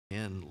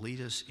and lead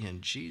us in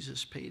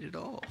Jesus Paid It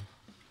All.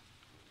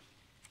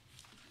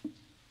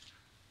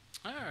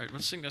 All right,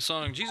 let's sing the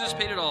song, Jesus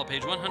Paid It All,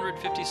 page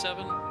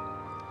 157.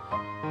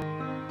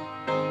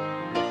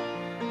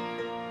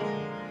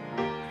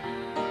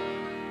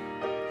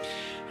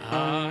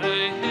 I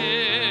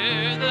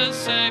hear the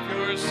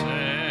Savior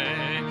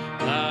say,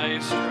 thy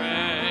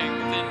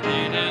strength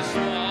indeed is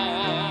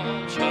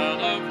small.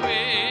 Child of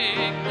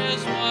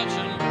weakness, watch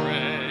and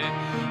pray.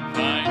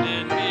 Find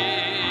in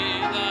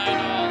me thine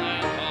all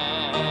in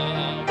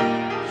all.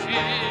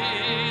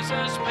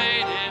 Jesus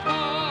paid it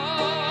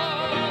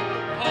all.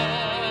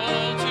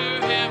 All to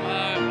him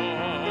I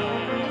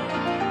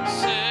owe.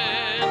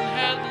 Sin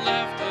had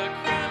left a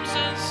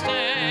crimson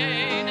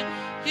stain.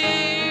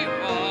 He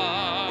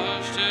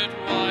washed it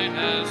white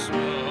as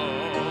snow.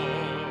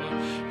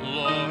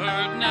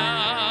 Lord,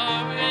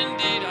 now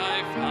indeed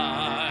I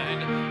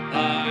find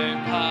thy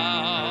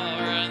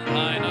power and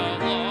thine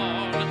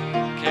alone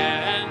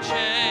can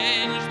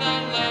change the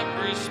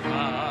leprous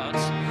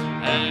spots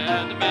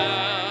and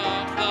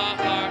melt the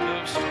heart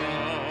of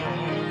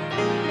stone.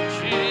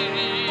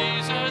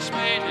 Jesus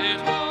paid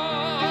it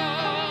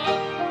all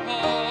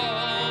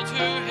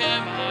to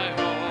him I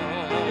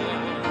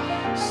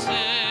owe.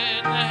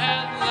 Sin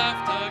had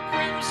left a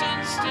crimson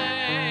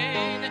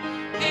stain,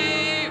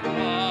 he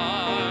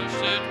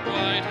washed it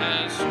white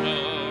as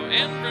snow.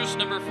 In verse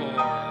number 4,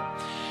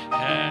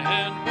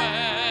 and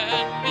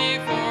when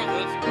before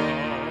the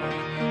throne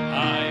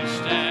I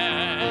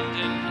stand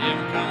in him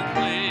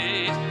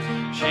complete,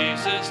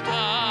 Jesus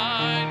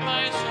died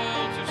my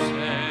soul to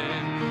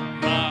save,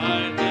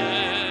 my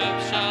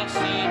lips shall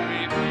still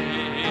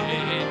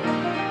repeat,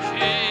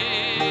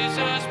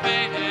 Jesus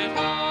paid it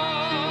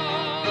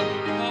all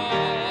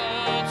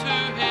to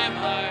him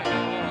I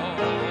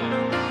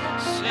owe.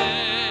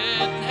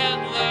 Sin had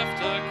left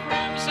a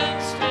crimson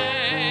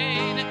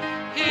stain,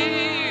 he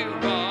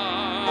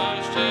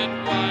washed it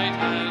white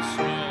as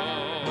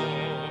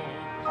snow.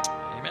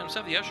 Amen. Let's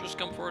have the ushers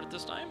come forward at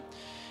this time,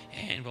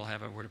 and we'll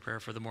have a word of prayer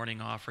for the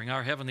morning offering.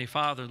 Our Heavenly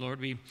Father, Lord,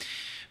 we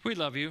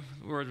love you.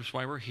 Lord, that's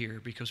why we're here,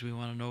 because we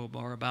want to know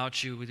more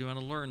about you. We want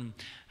to learn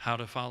how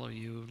to follow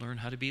you, learn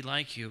how to be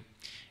like you,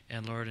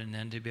 and Lord, and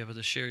then to be able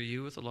to share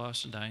you with the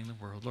lost and dying in the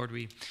world. Lord,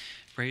 we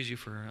praise you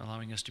for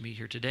allowing us to meet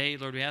here today.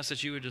 Lord, we ask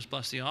that you would just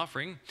bless the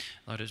offering,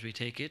 Lord, as we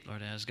take it.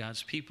 Lord, as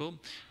God's people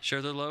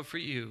share their love for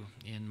you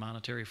in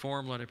monetary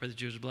form. Lord, I pray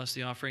that you would bless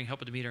the offering,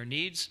 help it to meet our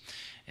needs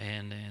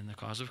and in the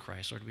cause of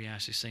Christ. Lord, we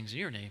ask these things in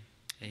your name.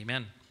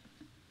 Amen.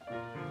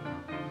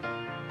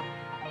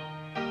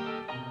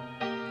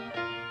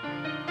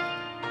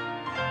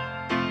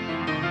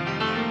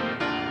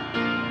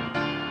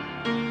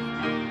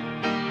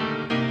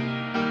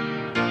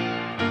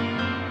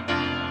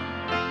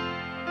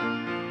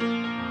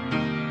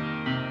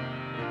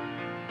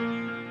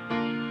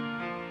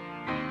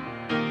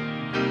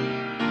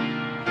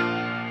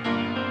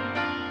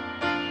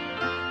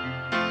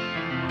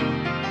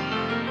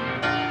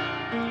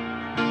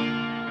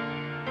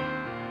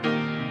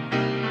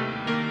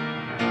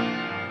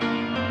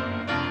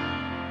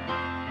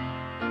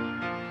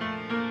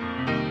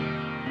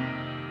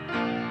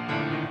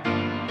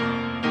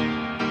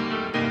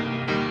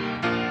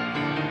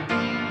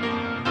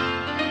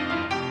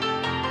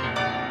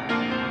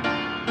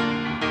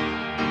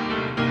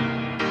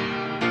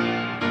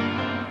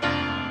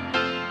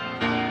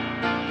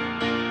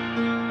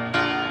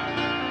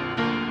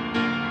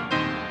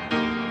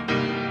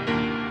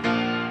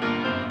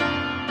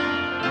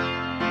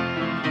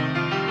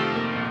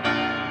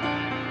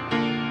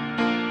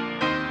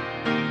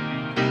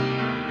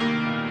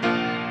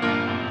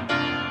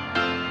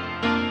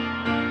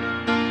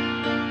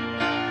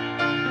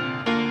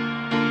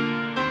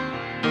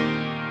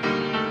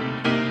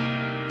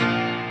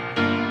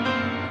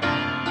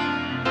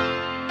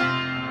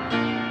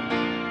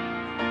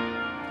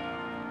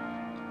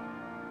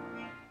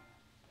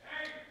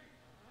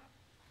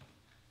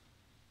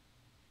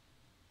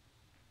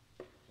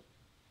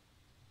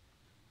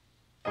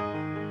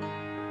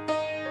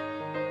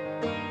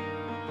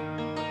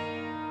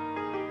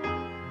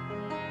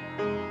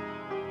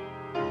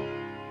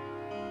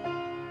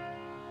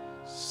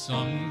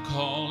 Some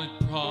call it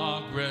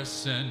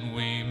progress, and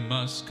we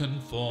must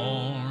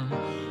conform,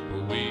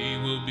 or we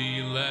will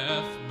be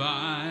left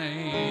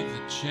by the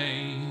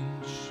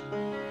change.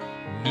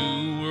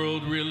 New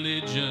world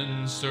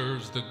religion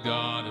serves the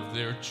God of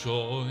their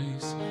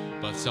choice,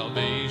 but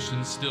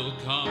salvation still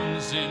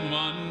comes in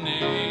one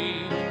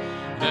name.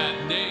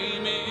 That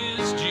name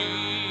is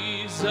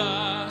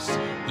Jesus,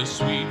 the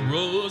sweet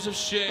rose of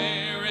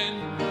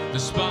Sharon, the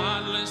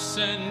spotless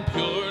and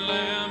pure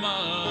Lamb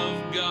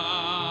of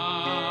God.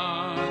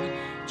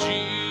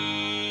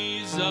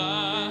 Jesus,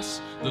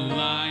 the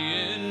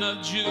Lion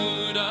of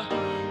Judah,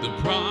 the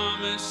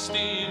promised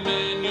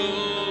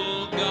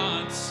Emmanuel,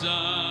 God's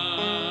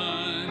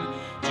Son.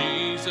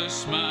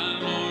 Jesus, my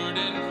Lord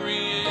and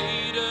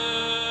Creator,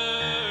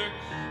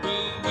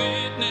 who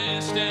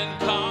witnessed and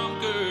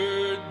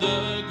conquered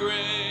the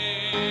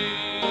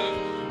grave.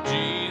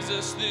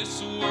 Jesus,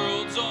 this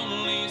world's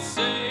only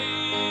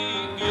Savior.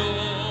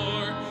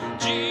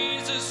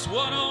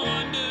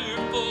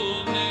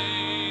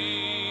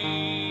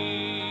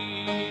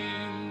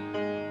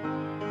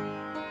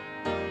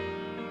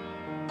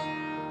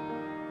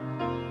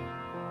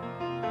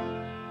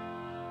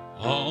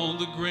 All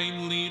the great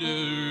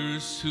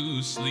leaders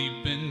who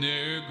sleep in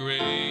their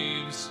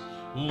graves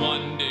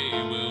one day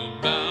will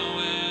bow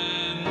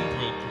and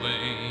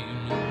proclaim,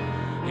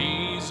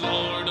 He's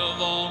Lord of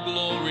all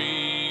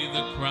glory,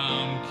 the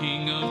crowned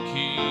King of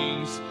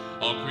kings.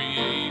 All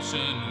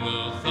creation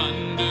will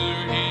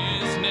thunder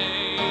His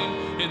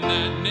name, and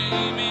that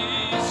name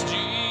is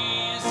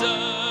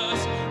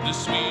Jesus, the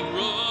sweet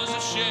rose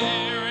of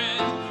Sharon,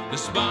 the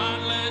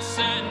spotless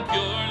and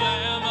pure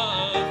Lamb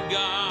of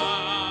God.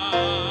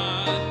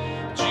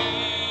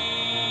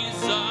 Jesus,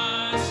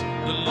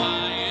 the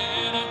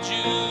Lion of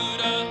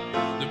Judah,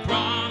 the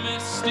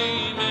promised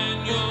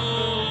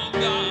Emmanuel,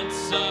 God's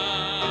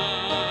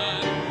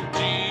Son.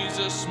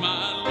 Jesus,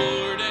 my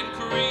Lord and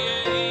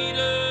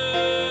Creator,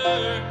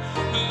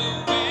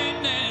 who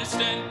witnessed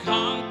and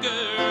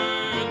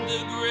conquered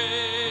the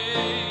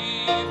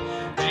grave.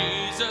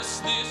 Jesus,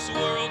 this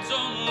world's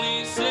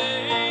only Savior.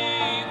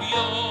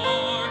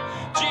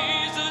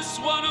 Jesus,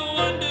 what a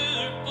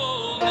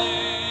wonderful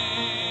name.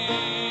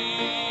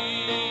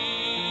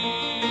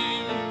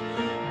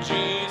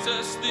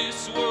 Jesus,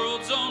 this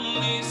world's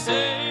only Savior.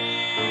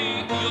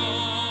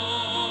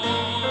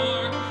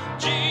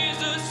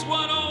 Jesus,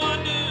 what a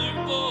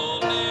wonderful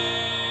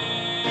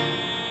name.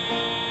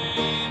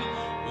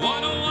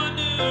 What a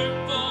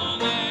wonderful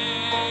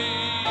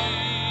name.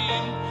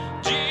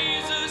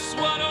 Jesus,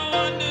 what a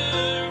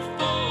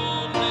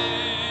wonderful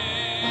name.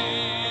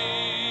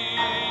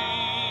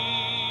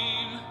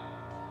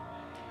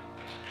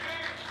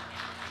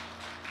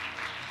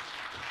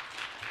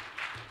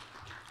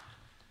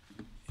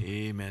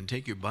 Amen.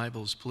 Take your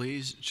Bibles,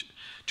 please.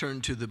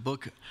 Turn to the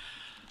book.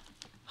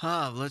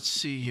 Let's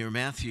see here.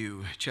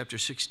 Matthew chapter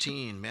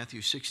 16.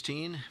 Matthew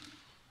 16.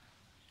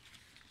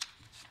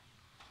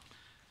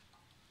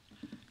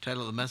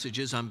 Title of the message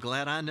is, I'm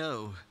Glad I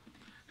Know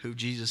Who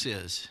Jesus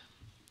Is.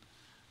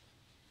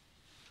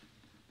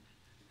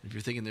 If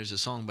you're thinking there's a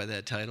song by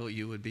that title,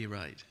 you would be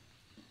right.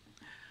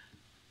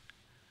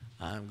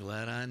 I'm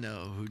glad I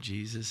know who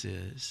Jesus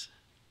is.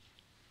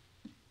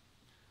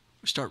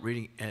 We'll start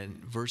reading at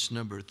verse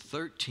number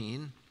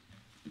 13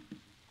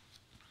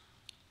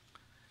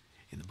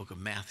 in the book of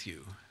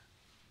Matthew.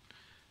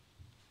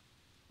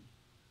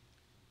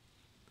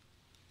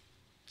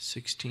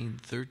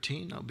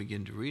 16:13. I'll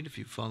begin to read if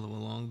you follow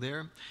along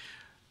there.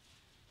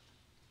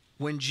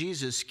 When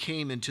Jesus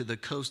came into the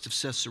coast of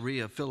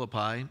Caesarea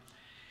Philippi,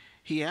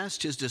 he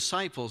asked his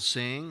disciples,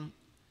 saying,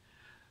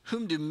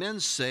 Whom do men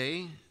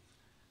say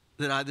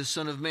that I, the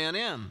Son of Man,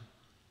 am?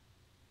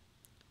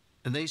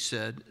 And they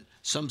said,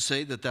 Some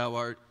say that thou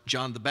art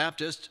John the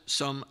Baptist,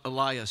 some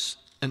Elias,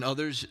 and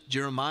others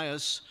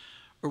Jeremias,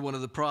 or one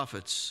of the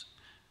prophets.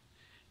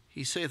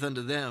 He saith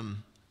unto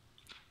them,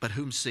 But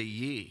whom say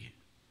ye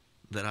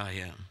that I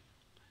am?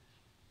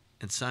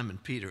 And Simon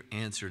Peter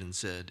answered and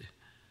said,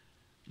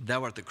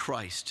 Thou art the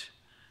Christ,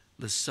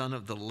 the Son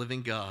of the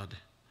living God.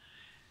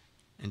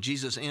 And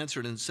Jesus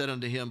answered and said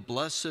unto him,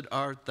 Blessed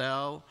art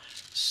thou,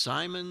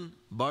 Simon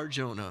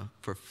Bar-Jonah,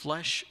 for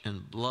flesh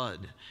and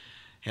blood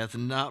hath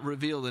not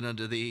revealed it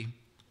unto thee,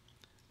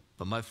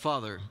 but my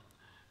Father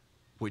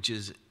which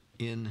is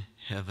in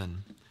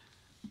heaven.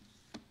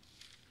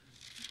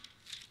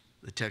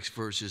 The text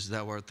verse is,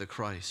 Thou art the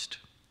Christ,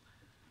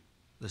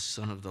 the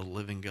Son of the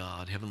living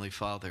God. Heavenly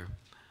Father,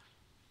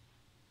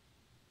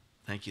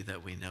 thank you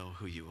that we know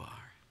who you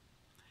are.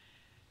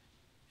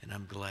 And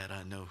I'm glad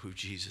I know who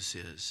Jesus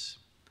is.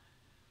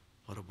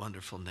 What a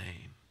wonderful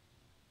name.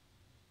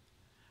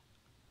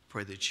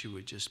 Pray that you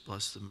would just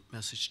bless the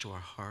message to our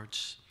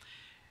hearts.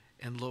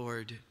 And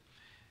Lord,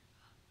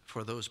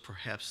 for those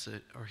perhaps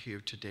that are here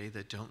today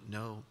that don't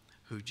know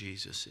who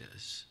Jesus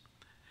is,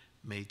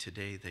 may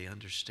today they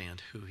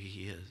understand who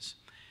he is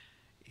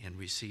and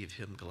receive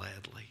him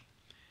gladly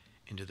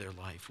into their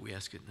life. We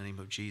ask it in the name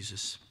of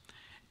Jesus.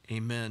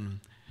 Amen.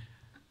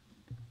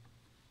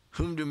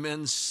 Whom do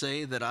men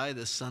say that I,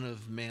 the Son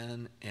of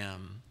Man,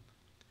 am?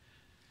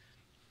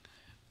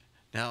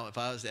 Now, if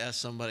I was to ask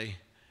somebody,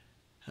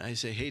 I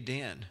say, Hey,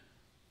 Dan,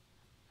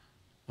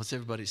 what's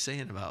everybody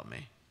saying about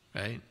me?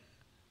 Right?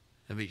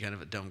 That'd be kind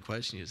of a dumb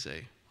question. You'd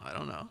say, I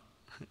don't know.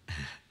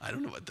 I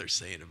don't know what they're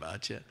saying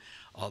about you.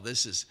 Oh,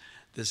 this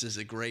is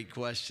a great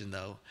question,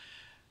 though.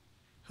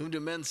 Whom do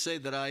men say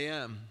that I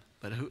am?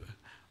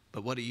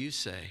 But what do you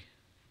say?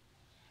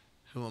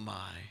 Who am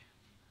I?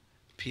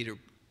 Peter,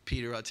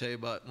 I'll tell you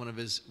about one of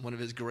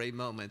his great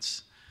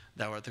moments.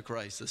 Thou art the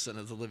Christ, the Son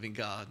of the living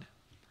God.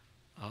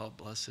 Oh,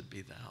 blessed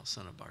be thou,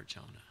 son of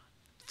Bar-Jonah.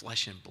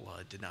 Flesh and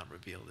blood did not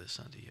reveal this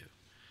unto you.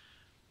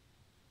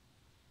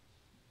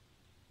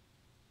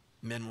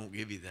 Men won't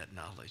give you that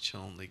knowledge.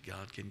 Only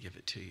God can give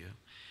it to you.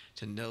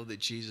 To know that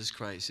Jesus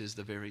Christ is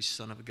the very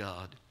Son of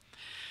God.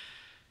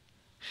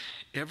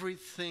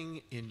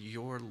 Everything in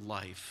your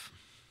life,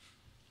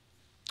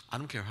 I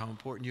don't care how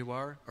important you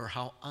are or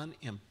how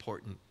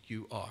unimportant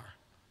you are,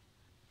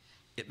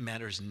 it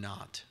matters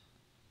not.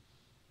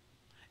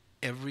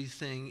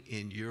 Everything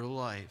in your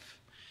life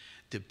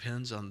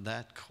depends on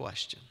that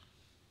question.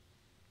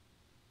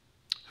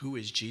 Who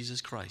is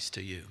Jesus Christ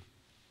to you?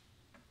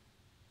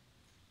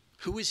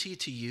 Who is he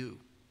to you?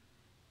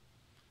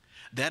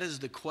 That is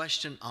the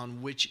question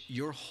on which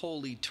your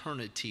whole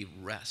eternity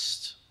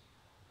rests.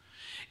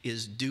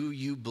 Is, do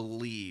you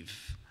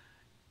believe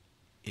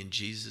in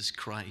Jesus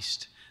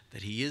Christ,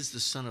 that he is the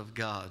Son of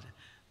God,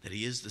 that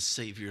he is the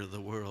Savior of the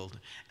world,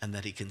 and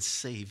that he can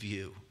save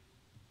you?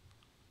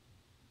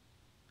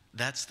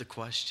 That's the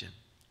question.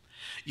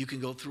 You can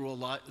go through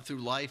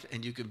life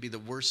and you can be the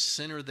worst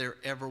sinner there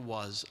ever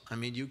was. I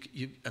mean,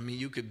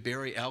 you could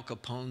bury Al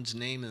Capone's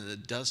name in the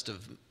dust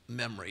of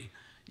memory.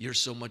 You're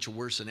so much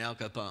worse than Al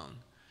Capone.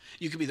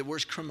 You could be the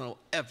worst criminal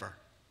ever.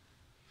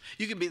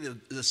 You can be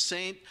the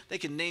saint. They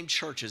can name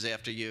churches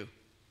after you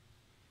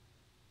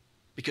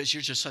because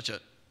you're just such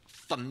a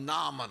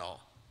phenomenal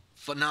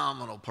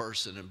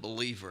person and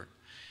believer.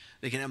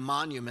 They can have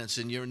monuments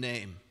in your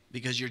name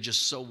because you're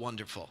just so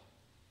wonderful.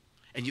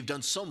 And you've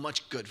done so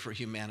much good for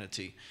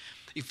humanity.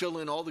 You fill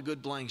in all the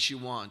good blanks you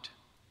want.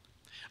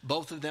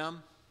 Both of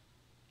them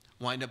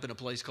wind up in a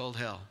place called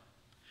hell.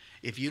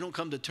 If you don't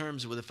come to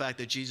terms with the fact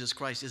that Jesus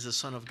Christ is the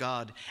Son of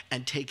God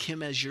and take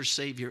him as your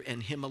Savior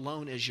and him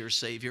alone as your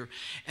Savior,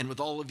 and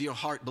with all of your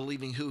heart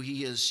believing who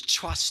he is,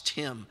 trust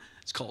him.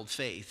 It's called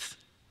faith.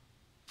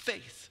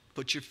 Faith.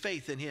 Put your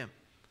faith in him.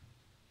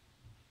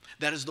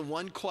 That is the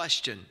one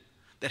question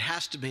that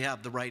has to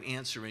have the right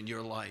answer in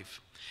your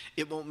life.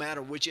 It won't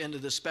matter which end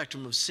of the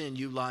spectrum of sin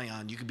you lie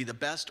on. You can be the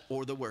best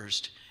or the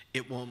worst.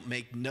 It won't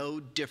make no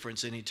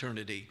difference in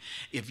eternity.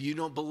 If you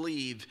don't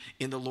believe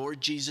in the Lord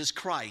Jesus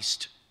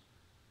Christ,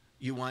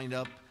 you wind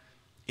up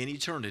in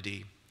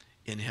eternity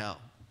in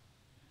hell.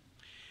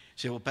 You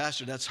say, well,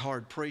 Pastor, that's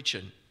hard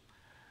preaching.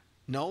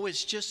 No,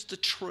 it's just the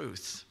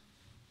truth.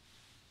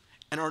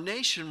 And our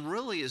nation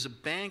really is a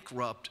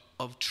bankrupt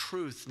of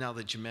truth now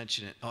that you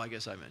mention it. Oh, I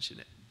guess I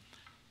mentioned it.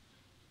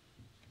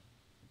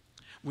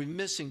 We're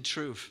missing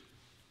truth.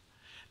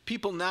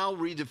 People now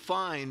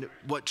redefine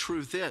what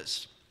truth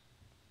is.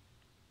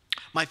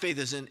 My faith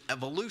is in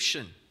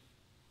evolution.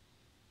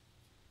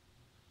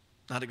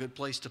 Not a good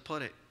place to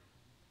put it.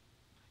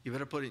 You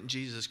better put it in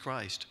Jesus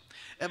Christ.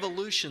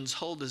 Evolution's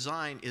whole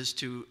design is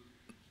to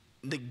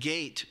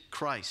negate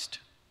Christ.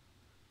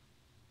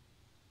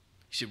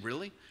 You say,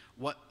 really?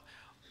 What?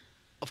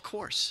 Of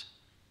course.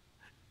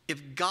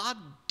 If God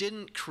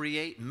didn't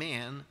create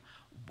man,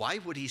 why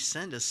would he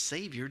send a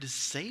Savior to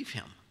save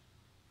him?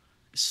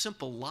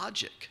 Simple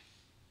logic.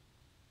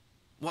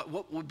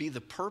 What would be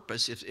the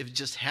purpose if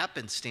just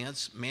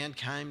happenstance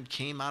mankind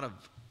came out of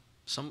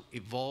some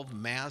evolved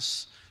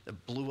mass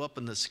that blew up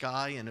in the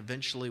sky and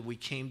eventually we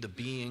came to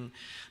being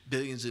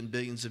billions and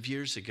billions of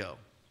years ago?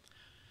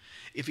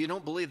 If you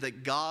don't believe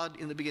that God,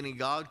 in the beginning,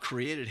 God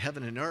created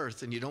heaven and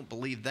earth, and you don't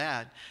believe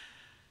that,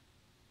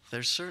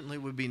 there certainly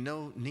would be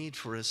no need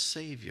for a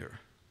Savior.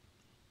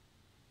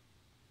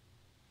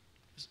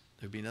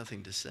 There'd be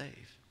nothing to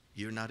save.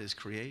 You're not his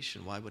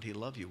creation. Why would he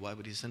love you? Why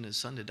would he send his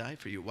son to die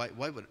for you? Why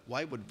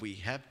would we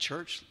have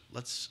church?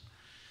 Let's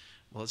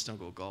not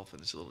go golfing.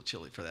 It's a little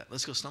chilly for that.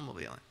 Let's go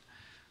snowmobiling.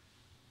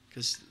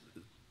 Because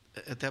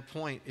at that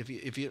point, if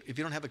you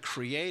don't have a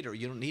creator,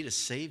 you don't need a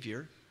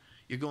Savior.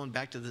 You're going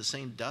back to the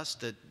same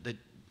dust that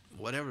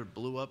whatever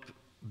blew up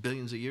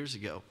billions of years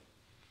ago.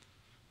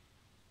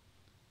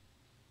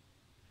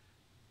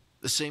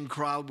 The same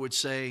crowd would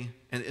say,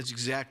 and it's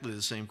exactly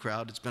the same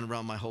crowd. It's been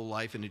around my whole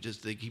life, and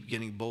they keep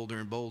getting bolder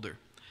and bolder.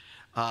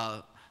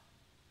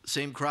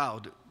 Same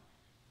crowd,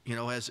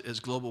 as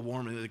global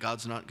warming, that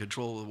God's not in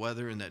control of the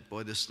weather, and that,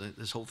 boy,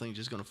 this whole thing is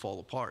just going to fall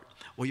apart.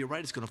 Well, you're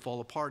right. It's going to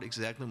fall apart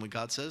exactly when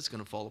God says it's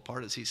going to fall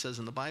apart, as he says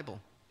in the Bible.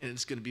 And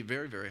it's going to be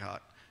very, very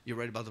hot. You're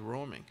right about the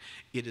warming.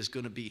 It is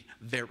going to be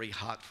very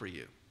hot for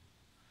you.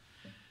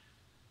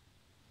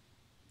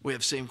 We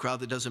have the same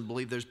crowd that doesn't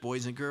believe there's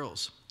boys and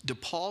girls.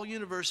 DePaul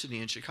University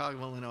in Chicago,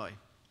 Illinois.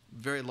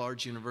 Very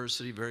large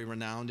university, very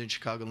renowned in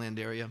Chicagoland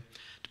area.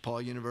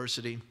 DePaul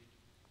University.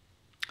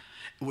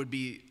 It would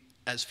be,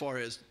 as far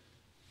as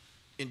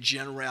in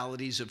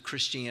generalities of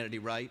Christianity,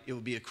 right? It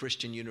would be a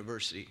Christian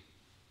university.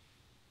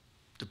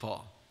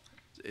 DePaul.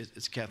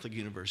 It's a Catholic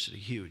university,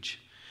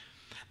 huge.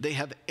 They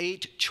have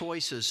 8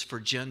 choices for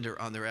gender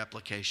on their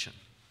application.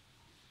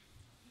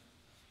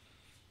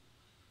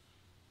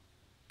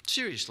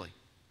 Seriously.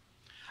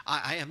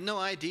 I have no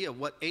idea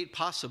what 8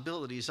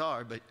 possibilities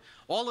are, but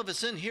all of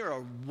us in here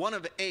are one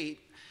of 8.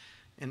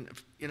 And,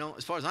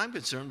 as far as I'm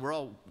concerned, we're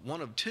all one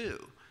of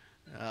 2.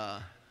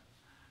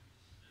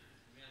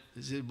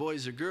 Is it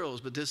boys or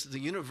girls? But the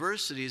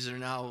universities are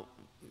now,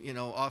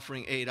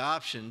 offering 8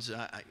 options.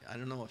 I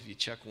don't know if you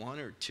check 1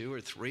 or 2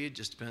 or 3. It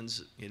just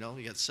depends. You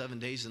got 7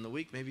 days in the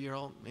week. Maybe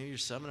you're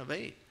 7 of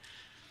 8.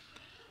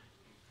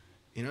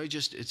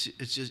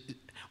 It's just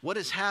what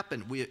has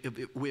happened. We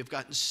have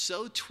gotten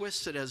so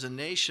twisted as a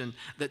nation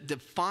that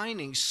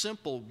defining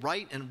simple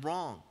right and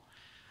wrong.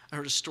 I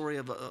heard a story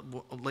of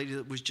a lady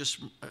that was just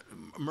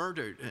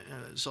murdered.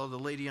 Saw the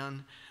lady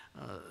on,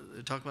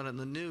 talking about it in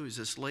the news.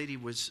 This lady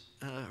was,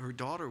 her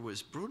daughter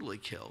was brutally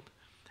killed.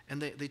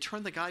 And they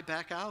turned the guy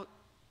back out,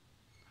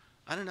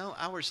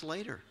 hours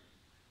later.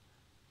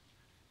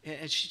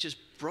 And she's just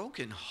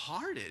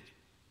brokenhearted.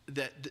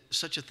 that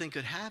such a thing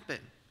could happen.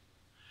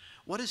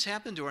 What has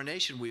happened to our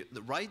nation?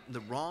 The right, the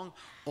wrong,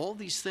 all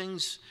these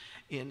things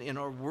in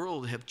our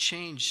world have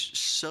changed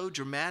so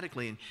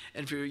dramatically.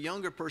 And for a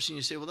younger person,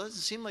 you say, well, that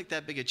doesn't seem like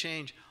that big a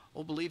change.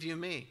 Oh, believe you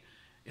me,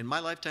 in my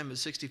lifetime of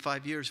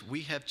 65 years,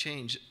 we have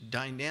changed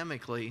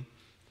dynamically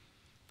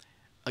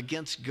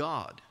against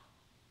God.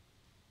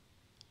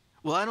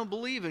 Well, I don't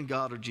believe in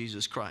God or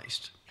Jesus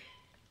Christ.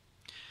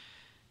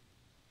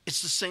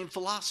 It's the same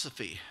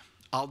philosophy.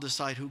 I'll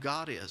decide who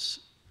God is.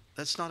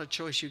 That's not a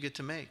choice you get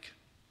to make.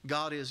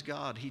 God is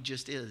God. He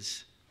just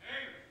is.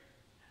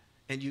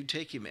 And you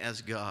take him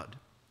as God.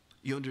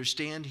 You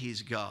understand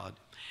he's God.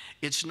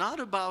 It's not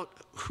about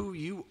who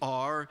you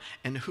are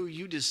and who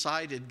you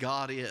decided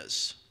God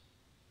is.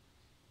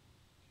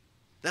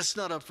 That's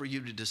not up for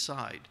you to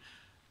decide,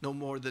 no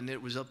more than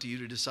it was up to you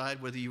to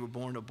decide whether you were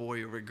born a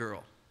boy or a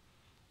girl.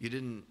 You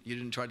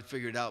didn't try to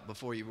figure it out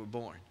before you were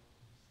born.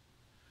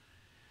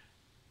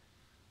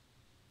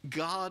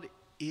 God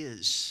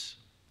is.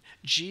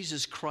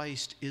 Jesus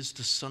Christ is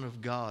the Son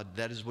of God.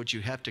 That is what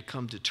you have to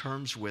come to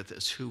terms with,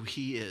 as who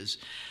he is.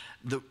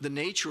 The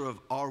nature of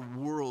our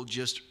world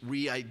just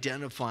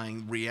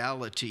re-identifying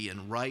reality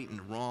and right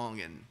and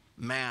wrong and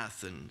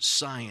math and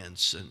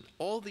science and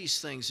all these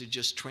things are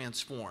just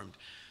transformed.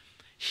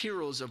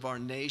 Heroes of our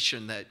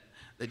nation that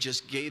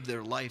just gave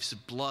their life's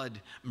blood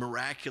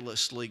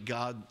miraculously,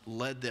 God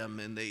led them,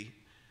 and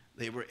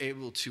they were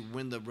able to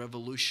win the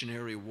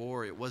Revolutionary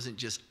War. It wasn't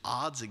just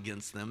odds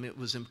against them, it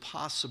was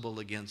impossible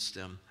against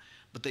them.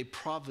 But they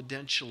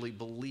providentially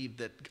believed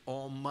that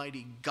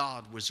Almighty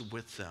God was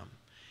with them.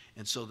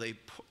 And so they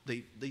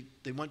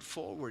went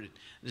forward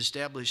and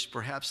established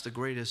perhaps the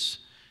greatest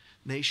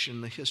nation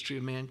in the history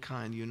of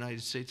mankind, the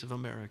United States of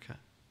America.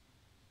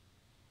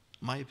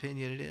 In my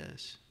opinion, it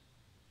is.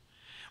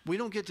 We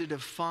don't get to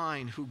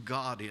define who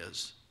God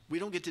is. We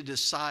don't get to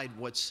decide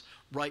what's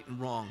right and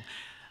wrong.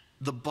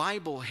 The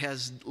Bible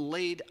has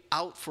laid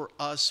out for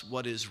us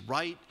what is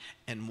right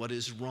and what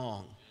is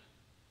wrong.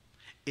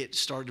 It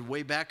started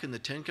way back in the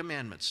Ten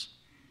Commandments,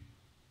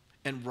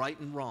 and right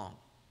and wrong.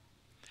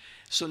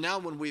 So now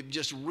when we've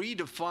just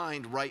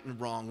redefined right and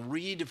wrong,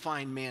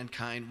 redefined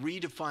mankind,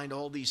 redefined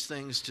all these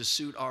things to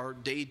suit our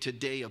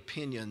day-to-day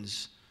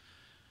opinions,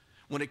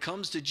 when it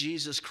comes to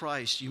Jesus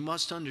Christ, you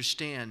must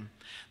understand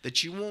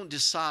that you won't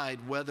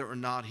decide whether or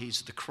not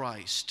he's the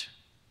Christ.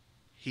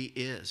 He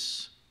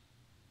is.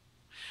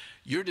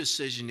 Your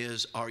decision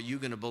is, are you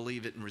going to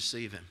believe it and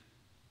receive him?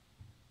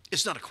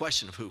 It's not a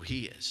question of who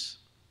he is.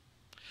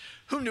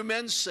 Whom do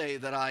men say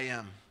that I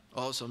am?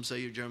 Oh, some say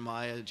you're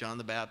Jeremiah, John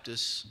the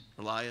Baptist,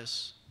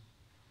 Elias.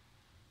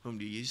 Whom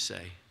do you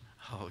say?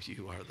 Oh,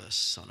 you are the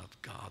Son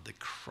of God, the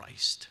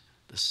Christ,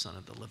 the Son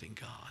of the living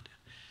God.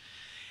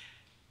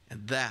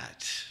 And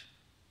that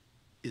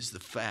is the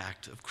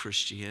fact of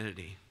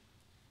Christianity.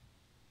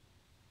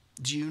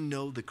 Do you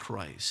know the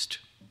Christ,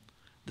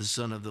 the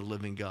Son of the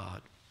living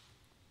God?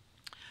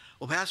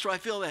 Well, Pastor, I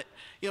feel that,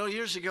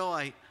 years ago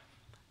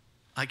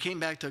I came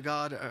back to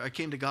God, I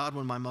came to God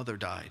when my mother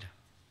died.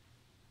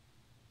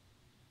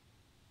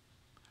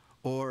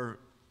 Or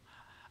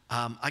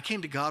I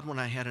came to God when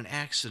I had an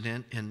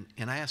accident and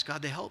I asked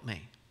God to help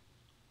me.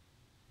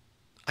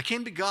 I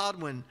came to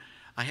God when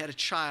I had a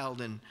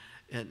child and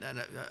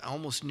I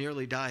almost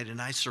nearly died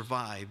and I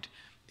survived,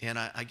 and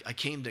I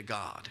came to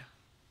God.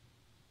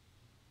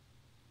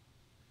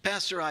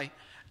 Pastor,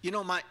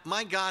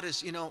 my God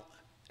is,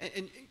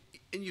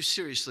 and you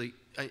seriously,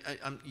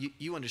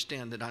 you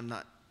understand that I'm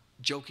not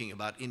joking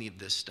about any of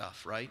this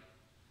stuff, right?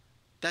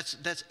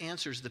 That's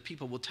answers that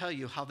people will tell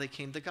you how they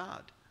came to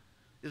God.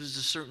 It was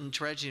a certain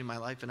tragedy in my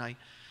life, and I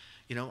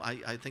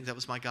think that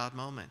was my God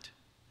moment.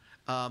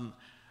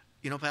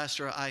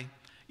 Pastor,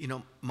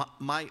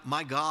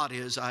 my God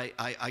is I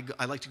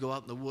like to go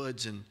out in the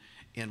woods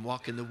and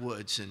walk in the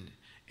woods,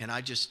 and I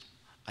just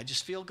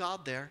feel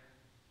God there.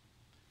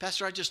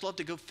 Pastor, I just love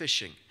to go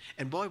fishing,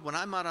 and boy, when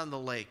I'm out on the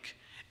lake,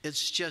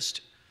 it's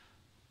just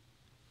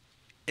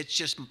I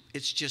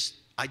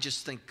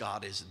just think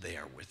God is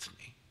there with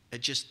me. It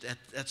just,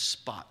 that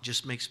spot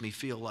just makes me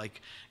feel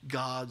like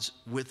God's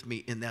with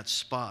me in that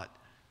spot.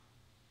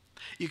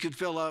 You could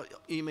fill out,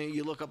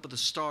 you look up at the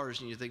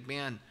stars and you think,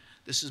 man,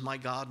 this is my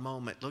God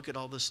moment. Look at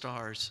all the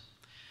stars.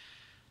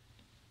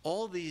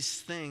 All these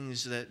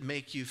things that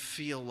make you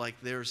feel like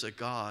there's a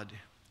God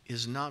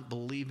is not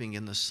believing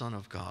in the Son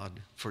of God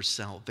for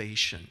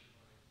salvation.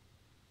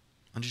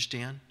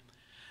 Understand?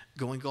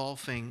 Going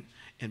golfing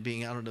and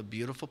being out in a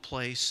beautiful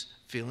place,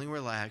 feeling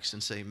relaxed,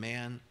 and say,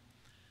 man,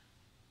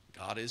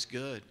 God is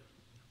good.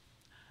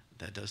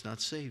 That does not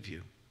save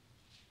you.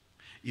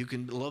 You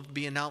can love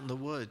being out in the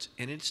woods,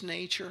 and it's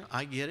nature.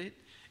 I get it.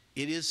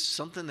 It is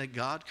something that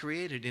God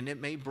created, and it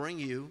may bring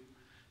you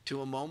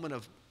to a moment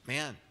of,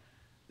 man,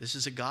 this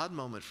is a God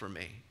moment for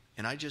me,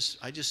 and I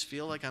just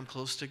feel like I'm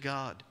close to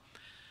God.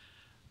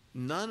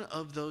 None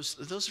of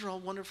those are all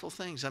wonderful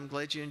things. I'm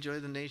glad you enjoy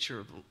the nature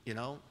of,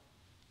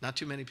 not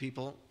too many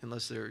people,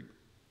 unless they're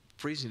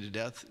freezing to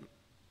death,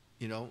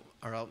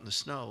 are out in the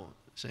snow.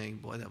 saying,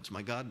 boy, that was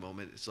my God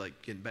moment. It's like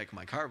getting back in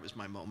my car was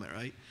my moment,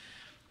 right?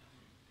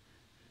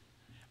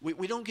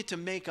 We don't get to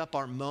make up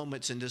our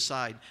moments and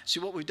decide.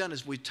 See, what we've done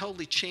is we've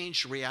totally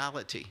changed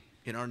reality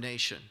in our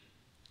nation.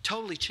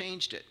 Totally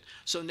changed it.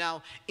 So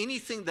now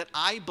anything that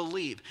I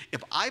believe,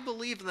 if I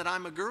believe that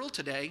I'm a girl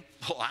today,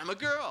 well, I'm a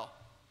girl.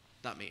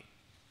 Not me.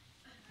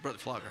 Brother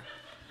Flogger.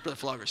 Brother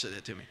Flogger said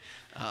that to me.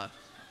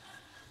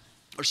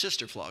 Or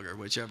Sister Flogger,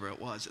 whichever it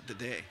was at the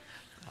day.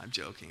 I'm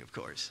joking, of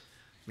course.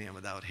 Man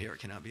without hair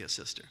cannot be a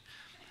sister.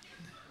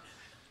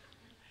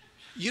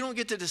 You don't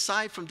get to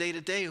decide from day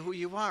to day who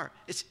you are.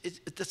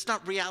 That's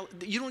not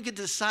reality. You don't get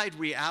to decide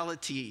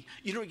reality.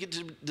 You don't get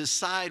to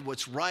decide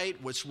what's right,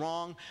 what's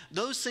wrong.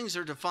 Those things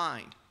are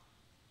defined.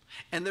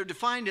 And they're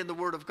defined in the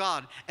Word of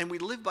God. And we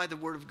live by the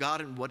Word of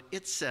God and what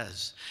it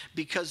says.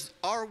 Because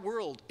our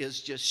world is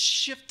just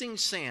shifting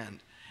sand.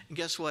 And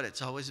guess what?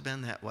 It's always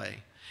been that way.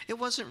 It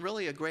wasn't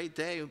really a great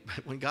day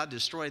when God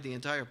destroyed the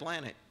entire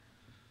planet.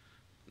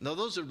 No,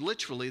 those are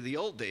literally the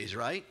old days,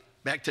 right?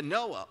 Back to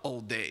Noah,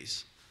 old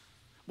days.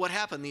 What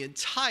happened?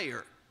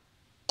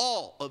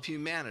 All of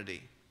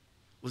humanity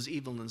was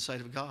evil in the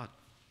sight of God.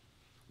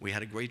 We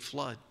had a great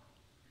flood.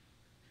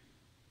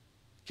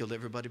 Killed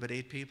everybody but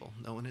 8 people,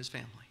 Noah and his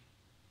family.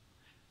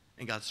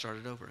 And God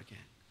started over again.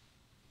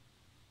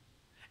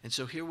 And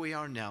so here we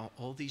are now,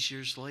 all these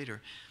years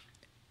later,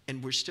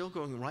 and we're still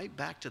going right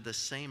back to the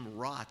same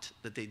rot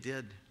that they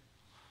did.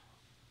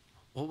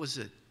 What was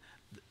it?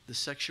 The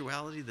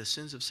sexuality, the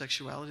sins of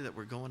sexuality that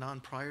were going on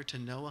prior to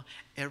Noah,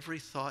 every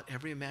thought,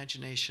 every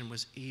imagination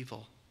was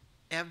evil.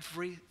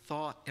 Every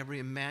thought, every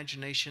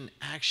imagination,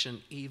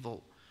 action,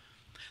 evil.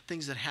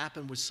 Things that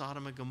happened with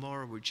Sodom and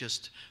Gomorrah were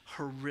just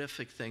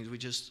horrific things. We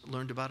just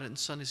learned about it in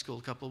Sunday school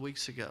a couple of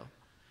weeks ago.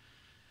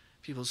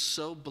 People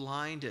so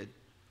blinded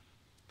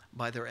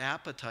by their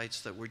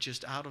appetites that were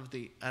just out of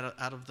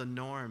the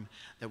norm,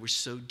 that were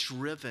so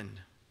driven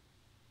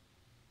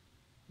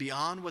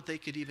beyond what they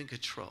could even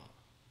control.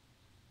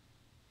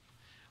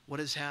 What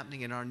is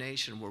happening in our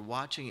nation? We're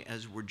watching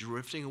as we're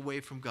drifting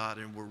away from God,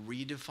 and we're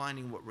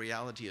redefining what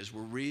reality is.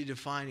 We're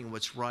redefining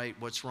what's right,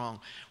 what's wrong.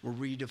 We're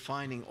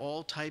redefining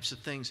all types of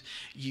things.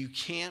 You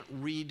can't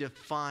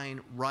redefine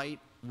right,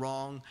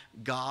 wrong,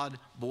 God,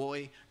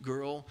 boy,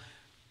 girl,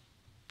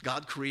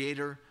 God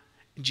creator,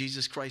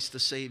 Jesus Christ the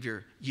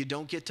Savior. You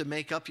don't get to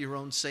make up your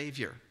own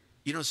Savior.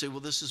 You don't say, well,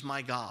 this is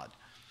my God.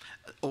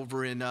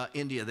 Over in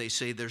India, they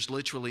say there's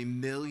literally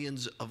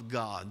millions of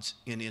gods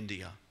in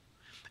India.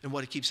 And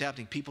what keeps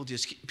happening, people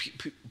just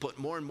put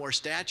more and more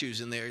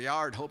statues in their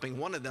yard, hoping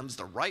one of them's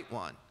the right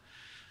one.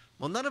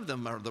 Well, none of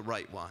them are the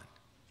right one.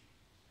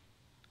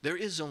 There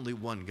is only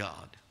one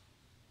God.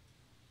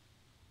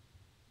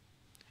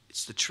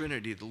 It's the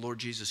Trinity, the Lord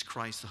Jesus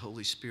Christ, the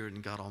Holy Spirit,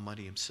 and God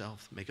Almighty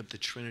himself. Make up the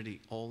Trinity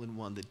all in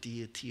one, the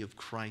deity of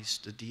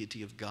Christ, the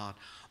deity of God,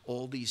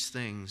 all these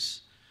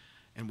things.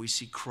 And we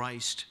see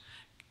Christ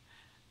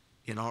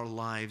in our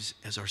lives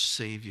as our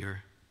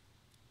Savior.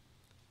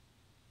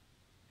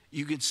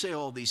 You can say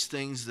all these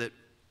things that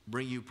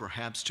bring you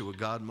perhaps to a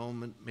God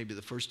moment. Maybe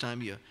the first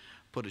time you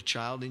put a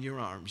child in your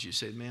arms, you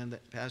say, man,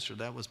 Pastor,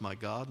 that was my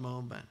God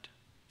moment.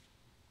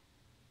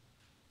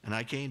 And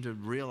I came to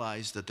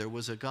realize that there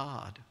was a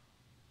God.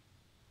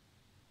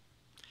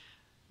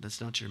 That's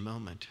not your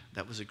moment.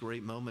 That was a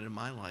great moment in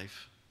my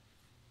life.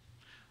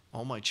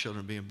 All my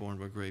children being born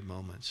were great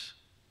moments.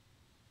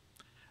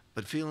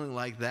 But feeling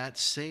like that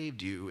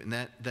saved you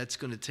and that's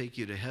going to take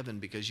you to heaven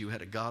because you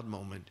had a God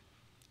moment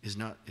is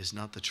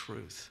not the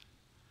truth.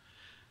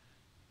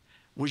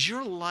 Was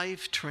your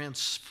life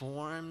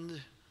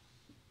transformed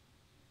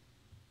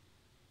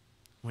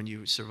when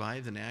you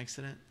survived an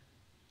accident?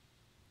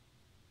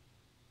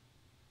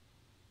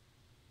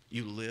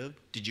 You lived?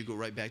 Did you go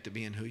right back to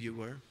being who you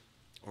were?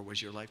 Or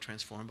was your life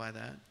transformed by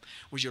that?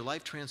 Was your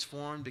life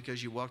transformed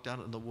because you walked out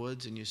in the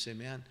woods and you say,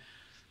 man,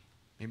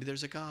 maybe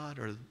there's a God,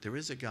 or there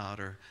is a God,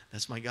 or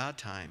that's my God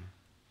time?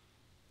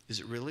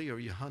 Is it really, or are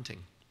you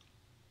hunting?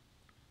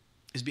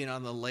 Is being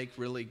on the lake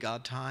really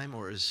God time,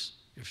 or is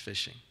you're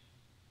fishing?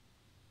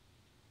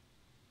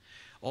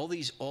 All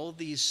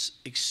these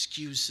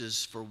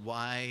excuses for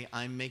why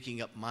I'm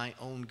making up my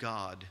own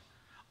God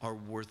are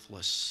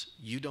worthless.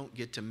 You don't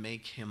get to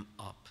make him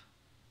up.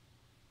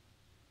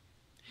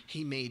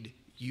 He made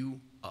you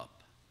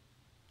up,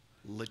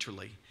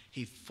 literally.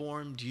 He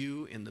formed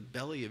you in the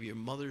belly of your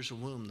mother's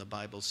womb, the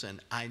Bible said.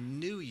 I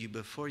knew you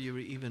before you were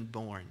even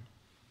born.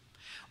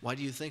 Why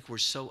do you think we're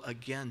so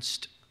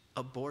against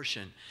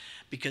abortion?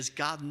 Because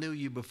God knew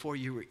you before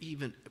you were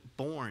even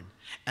born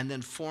and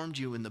then formed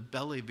you in the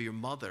belly of your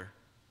mother.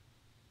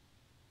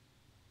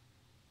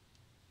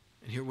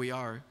 And here we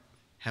are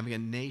having a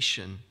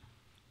nation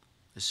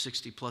with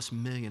 60+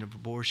 million of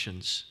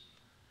abortions.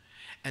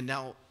 And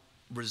now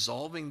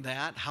resolving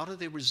that, how do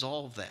they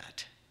resolve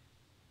that?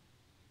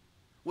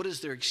 What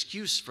is their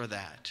excuse for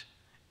that?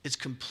 It's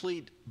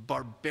complete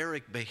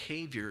barbaric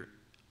behavior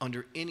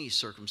under any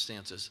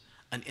circumstances.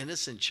 An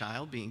innocent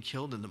child being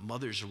killed in the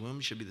mother's womb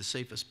should be the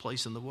safest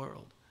place in the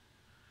world.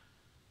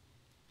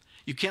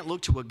 You can't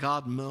look to a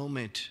God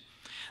moment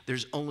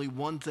There's only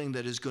one thing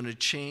that is going to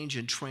change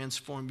and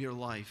transform your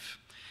life.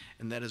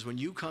 And that is when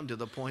you come to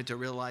the point to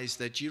realize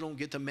that you don't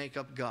get to make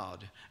up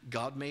God.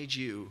 God made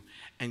you,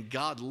 and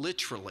God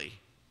literally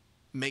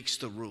makes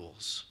the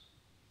rules.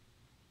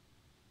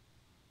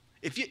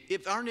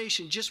 If our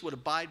nation just would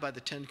abide by the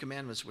 10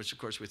 Commandments, which of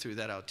course we threw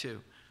that out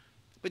too,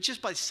 but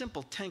just by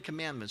simple 10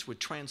 Commandments would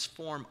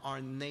transform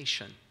our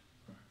nation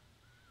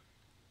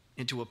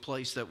into a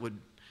place that would,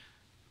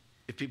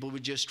 if people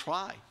would just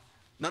try.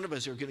 None of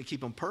us are going to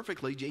keep them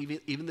perfectly,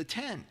 even the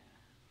 10.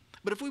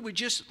 But if we would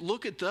just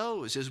look at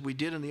those as we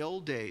did in the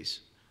old days,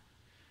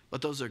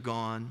 but those are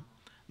gone.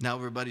 Now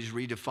everybody's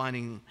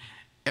redefining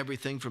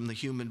everything from the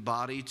human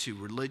body to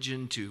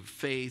religion to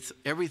faith.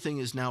 Everything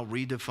is now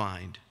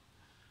redefined.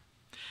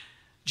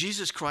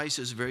 Jesus Christ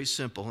is very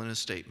simple in his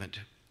statement.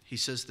 He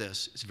says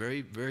this, it's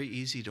very, very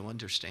easy to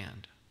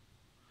understand.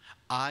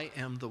 I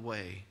am the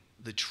way,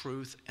 the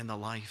truth, and the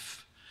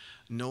life.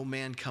 No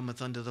man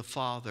cometh unto the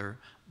Father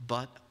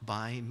but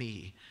by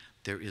me.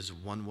 There is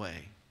one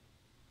way.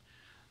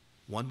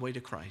 One way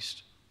to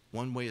Christ.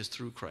 One way is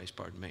through Christ,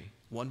 pardon me.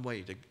 One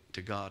way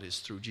to God is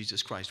through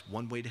Jesus Christ.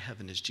 One way to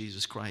heaven is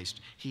Jesus Christ.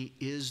 He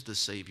is the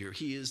Savior.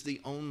 He is the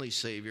only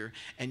Savior.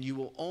 And you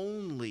will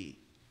only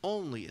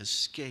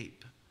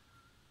escape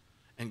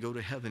and go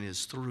to heaven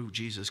is through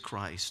Jesus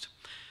Christ.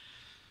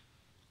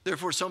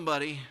 Therefore,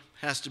 somebody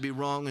has to be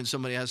wrong and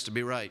somebody has to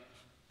be right.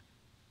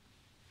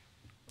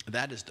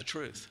 That is the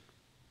truth.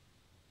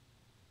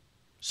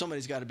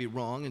 Somebody's got to be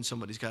wrong and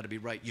somebody's got to be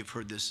right. You've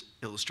heard this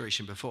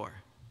illustration before.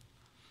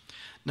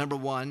 Number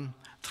one,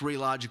 3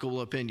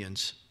 logical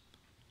opinions.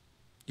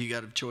 You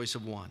got a choice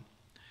of one.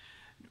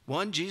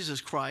 One,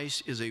 Jesus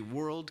Christ is a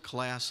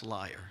world-class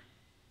liar.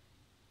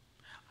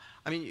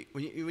 I mean,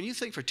 when you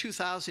think for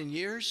 2,000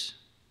 years,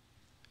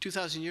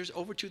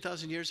 over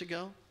 2,000 years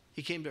ago,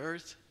 he came to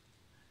earth.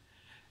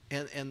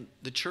 And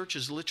the church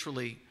has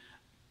literally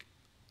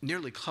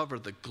nearly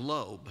covered the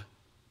globe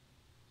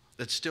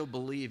that still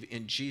believe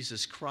in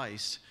Jesus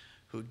Christ,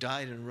 who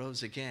died and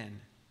rose again.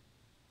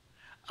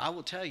 I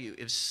will tell you,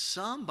 if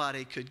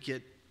somebody could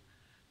get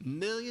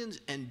millions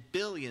and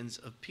billions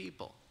of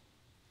people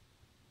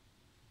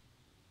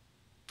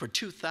for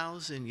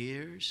 2,000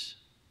 years,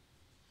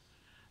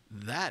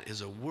 that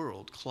is a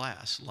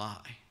world-class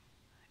lie.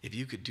 If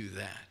you could do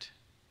that.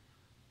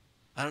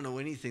 I don't know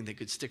anything that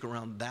could stick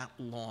around that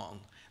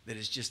long that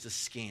is just a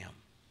scam.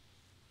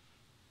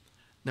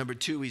 Number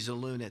 2, he's a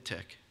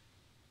lunatic.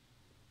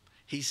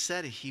 He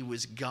said he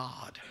was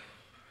God.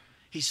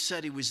 He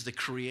said he was the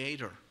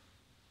creator.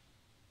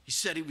 He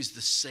said he was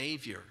the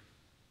Savior.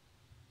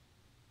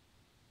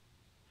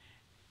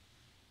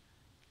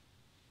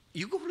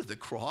 You go to the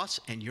cross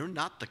and you're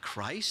not the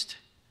Christ,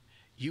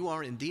 you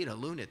are indeed a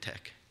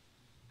lunatic.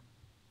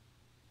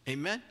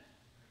 Amen?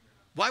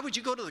 Why would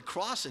you go to the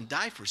cross and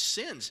die for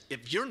sins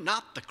if you're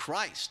not the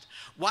Christ?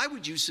 Why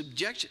would you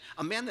subject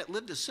a man that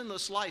lived a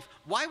sinless life?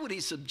 Why would he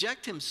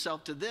subject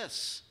himself to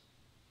this?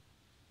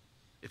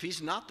 If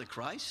he's not the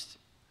Christ,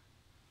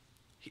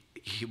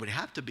 he would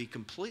have to be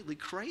completely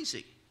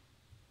crazy.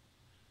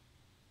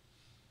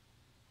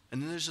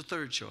 And then there's a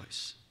third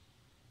choice.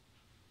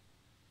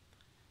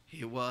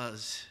 He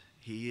was,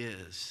 he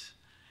is,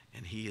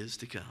 and he is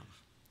to come.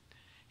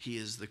 He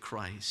is the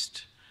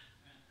Christ.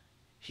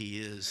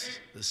 He is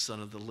the Son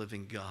of the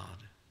living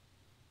God.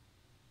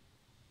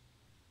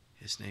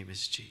 His name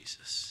is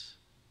Jesus.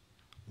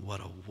 What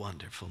a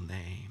wonderful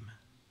name.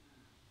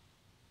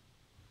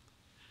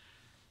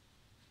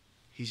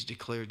 He's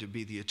declared to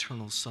be the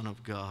eternal Son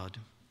of God.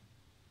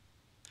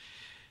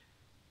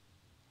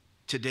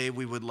 Today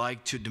we would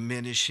like to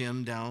diminish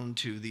him down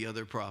to the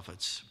other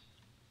prophets.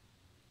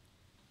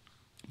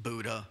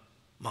 Buddha,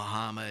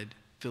 Muhammad,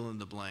 fill in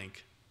the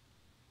blank.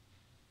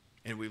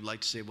 And we'd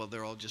like to say, well,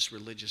 they're all just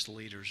religious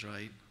leaders,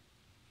 right?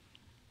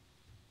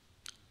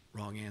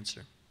 Wrong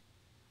answer.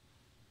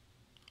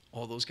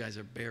 All those guys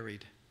are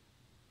buried.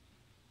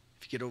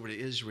 If you get over to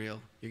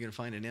Israel, you're going to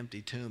find an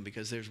empty tomb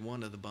because there's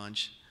one of the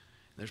bunch.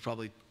 There's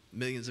probably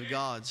millions of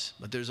gods,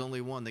 but there's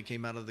only one that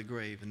came out of the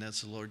grave, and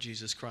that's the Lord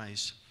Jesus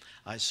Christ.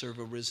 I serve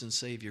a risen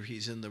Savior.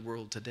 He's in the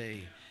world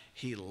today.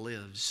 He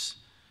lives,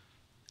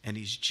 and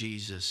he's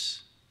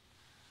Jesus.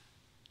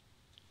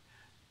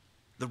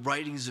 The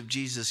writings of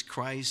Jesus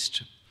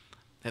Christ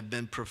have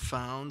been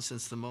profound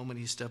since the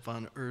moment he stepped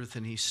on earth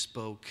and he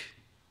spoke,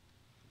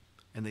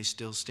 and they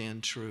still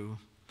stand true.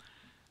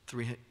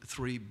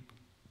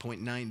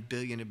 3.9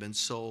 billion have been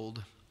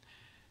sold,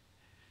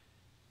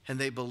 and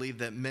they believe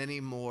that many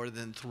more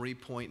than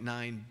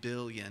 3.9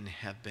 billion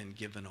have been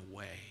given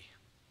away.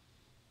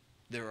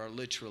 There are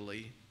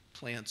literally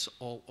plants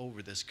all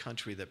over this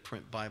country that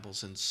print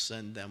Bibles and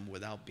send them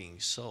without being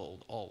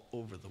sold all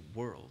over the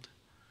world.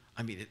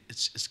 I mean,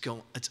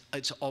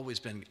 it's always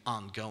been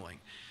ongoing.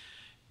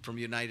 From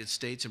the United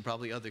States and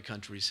probably other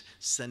countries,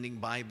 sending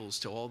Bibles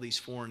to all these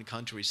foreign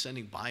countries,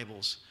 sending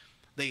Bibles.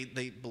 They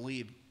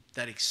believe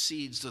that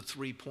exceeds the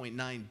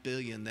 3.9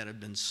 billion that have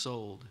been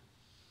sold.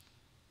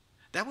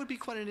 That would be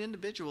quite an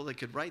individual that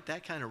could write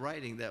that kind of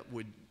writing that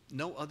would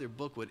no other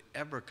book would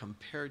ever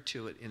compare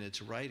to it in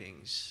its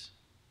writings.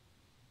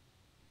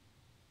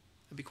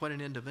 It'd be quite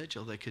an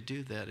individual that could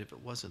do that if it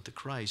wasn't the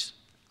Christ.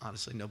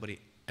 Honestly, nobody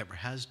ever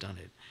has done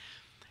it.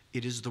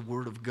 It is the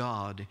Word of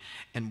God,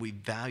 and we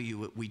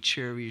value it, we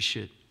cherish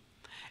it,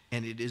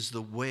 and it is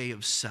the way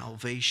of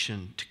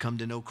salvation to come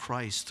to know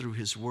Christ through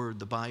His Word,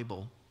 the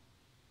Bible.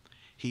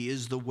 He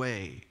is the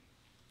way,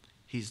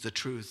 He's the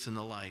truth and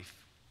the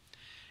life.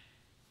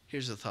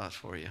 Here's a thought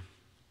for you.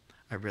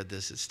 I read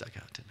this, it stuck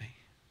out to me.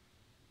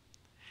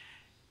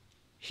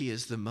 He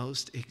is the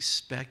most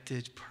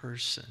expected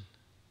person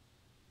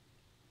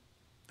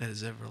that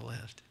has ever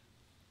lived.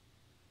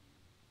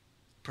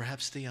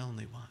 Perhaps the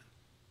only one.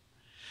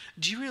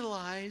 Do you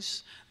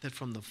realize that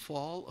from the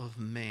fall of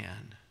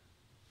man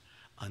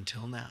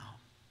until now,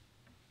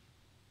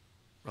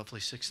 roughly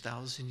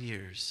 6,000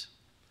 years,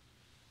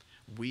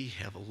 we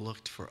have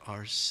looked for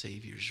our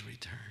Savior's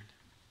return?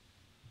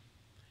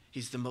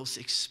 He's the most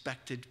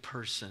expected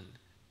person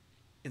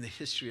in the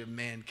history of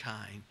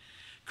mankind.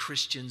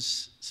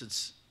 Christians,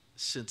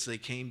 since they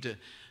came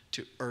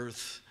to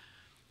earth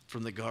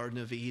from the Garden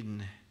of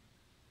Eden,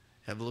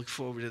 have looked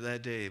forward to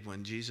that day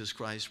when Jesus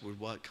Christ would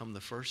come the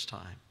first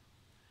time.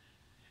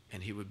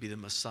 And he would be the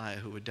Messiah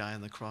who would die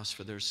on the cross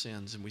for their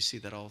sins. And we see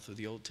that all through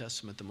the Old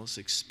Testament. The most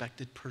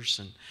expected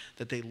person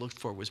that they looked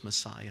for was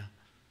Messiah.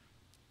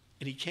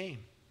 And he came.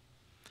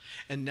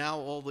 And now,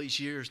 all these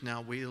years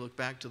now, we look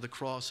back to the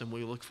cross and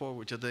we look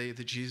forward to the day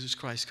that Jesus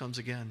Christ comes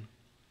again.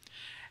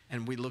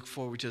 And we look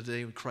forward to the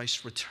day when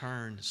Christ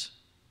returns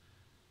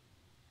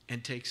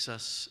and takes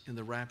us in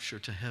the rapture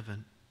to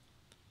heaven.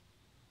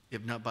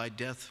 If not by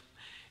death,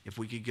 if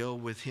we could go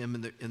with him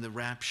in the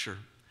rapture.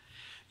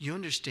 You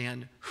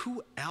understand,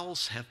 who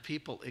else have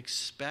people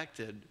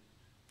expected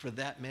for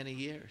that many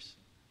years?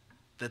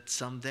 That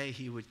someday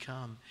he would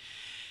come.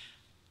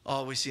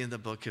 All we see in the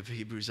book of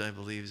Hebrews, I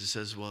believe, it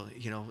says, well,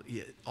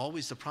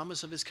 always the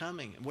promise of his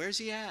coming. Where's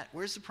he at?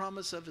 Where's the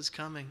promise of his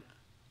coming?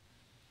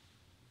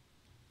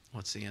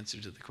 What's the answer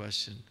to the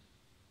question?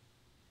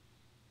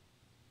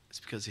 It's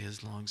because he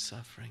has long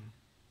suffering.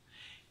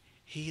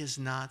 He is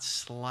not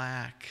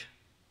slack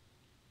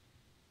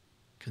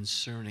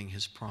concerning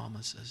his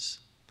promises,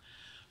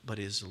 but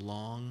is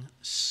long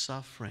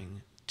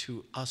suffering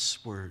to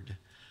usward,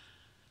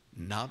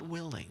 not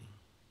willing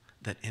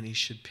that any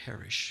should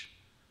perish,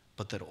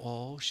 but that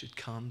all should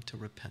come to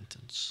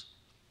repentance.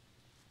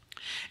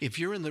 If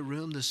you're in the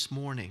room this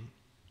morning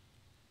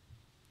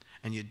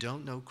and you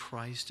don't know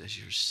Christ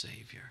as your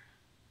Savior,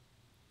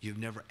 you've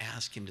never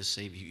asked him to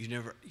save you,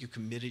 you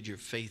committed your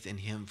faith in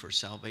him for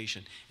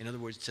salvation. In other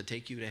words, to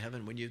take you to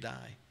heaven when you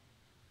die.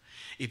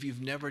 If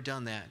you've never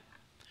done that,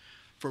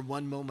 for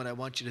one moment, I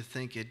want you to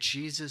think, had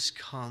Jesus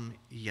come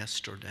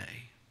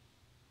yesterday,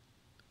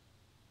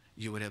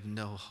 you would have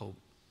no hope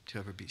to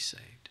ever be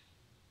saved.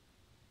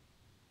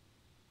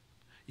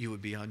 You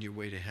would be on your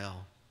way to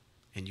hell,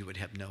 and you would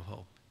have no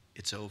hope.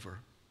 It's over.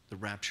 The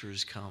rapture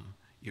has come.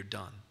 You're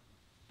done.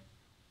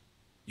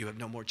 You have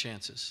no more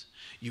chances.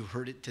 You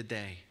heard it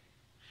today.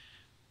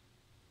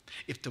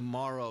 If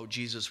tomorrow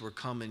Jesus were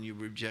come and you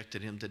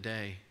rejected him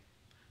today,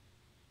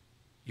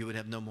 you would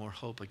have no more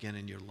hope again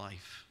in your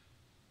life.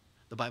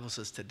 The Bible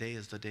says today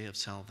is the day of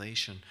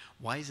salvation.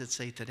 Why does it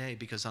say today?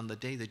 Because on the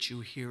day that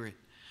you hear it,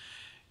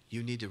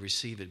 you need to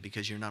receive it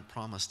because you're not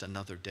promised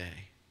another day.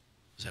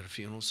 I was at a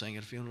funeral, sang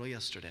at a funeral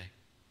yesterday.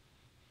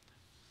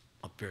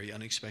 Very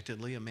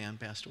unexpectedly, a man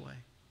passed away.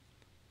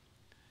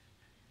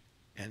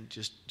 And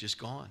just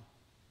gone.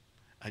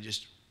 I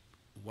just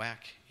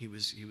whack, he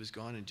was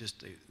gone, and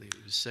just he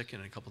was sick,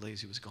 and in a couple of days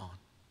he was gone.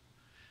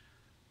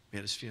 We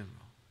had his funeral.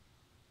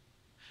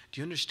 Do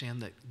you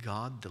understand that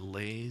God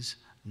delays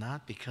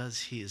not because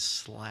he is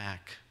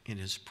slack in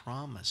his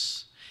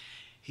promise?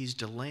 He's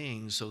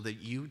delaying so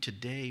that you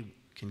today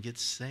can get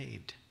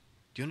saved.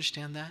 Do you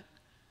understand that?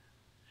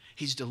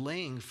 He's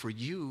delaying for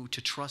you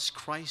to trust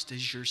Christ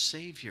as your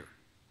Savior.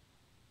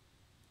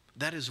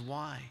 That is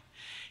why.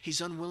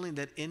 He's unwilling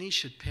that any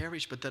should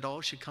perish, but that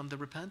all should come to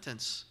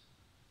repentance.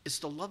 It's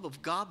the love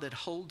of God that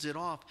holds it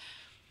off.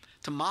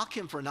 To mock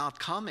him for not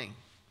coming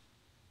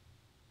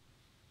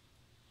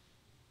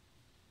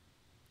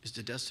is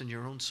to destine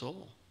your own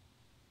soul.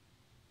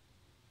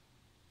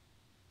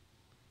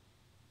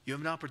 You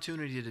have an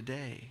opportunity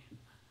today.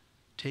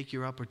 Take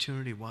your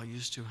opportunity while you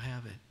still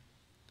have it.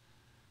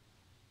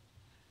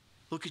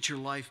 Look at your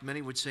life.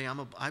 Many would say,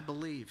 I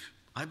believe.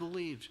 I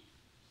believed.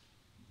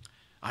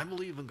 I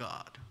believe in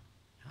God.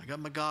 I got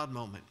my God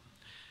moment.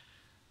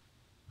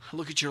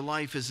 Look at your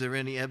life. Is there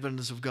any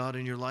evidence of God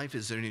in your life?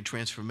 Is there any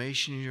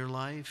transformation in your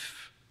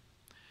life?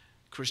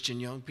 Christian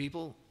young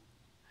people,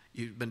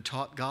 you've been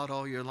taught God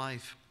all your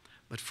life,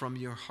 but from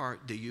your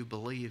heart, do you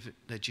believe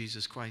that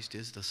Jesus Christ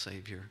is the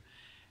Savior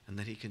and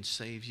that he can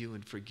save you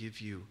and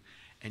forgive you,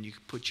 and you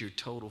put your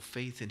total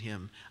faith in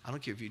him? I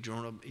don't care if you've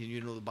grown up,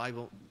 you know the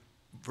Bible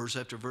verse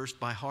after verse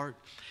by heart.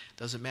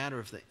 Doesn't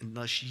matter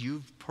unless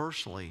you've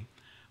personally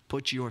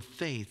put your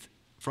faith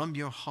from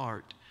your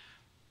heart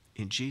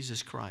in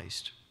Jesus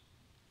Christ.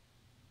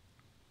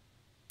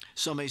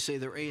 Some may say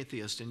they're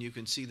atheists, and you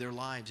can see their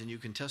lives, and you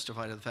can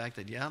testify to the fact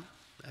that, yeah,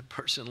 that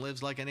person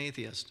lives like an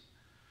atheist.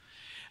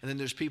 And then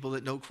there's people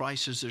that know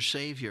Christ as their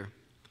Savior,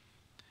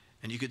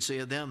 and you could say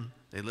of them,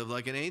 they live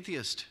like an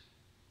atheist.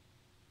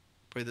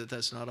 Pray that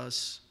that's not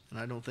us, and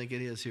I don't think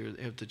it is here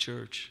at the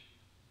church.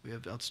 We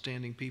have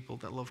outstanding people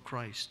that love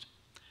Christ.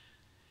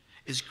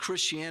 Is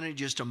Christianity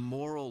just a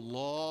moral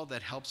law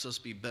that helps us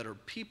be better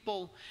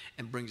people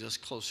and brings us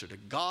closer to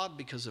God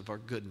because of our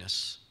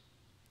goodness?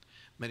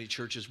 Many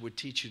churches would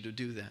teach you to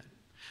do that.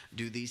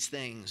 Do these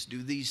things,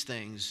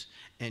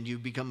 and you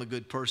become a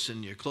good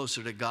person. You're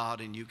closer to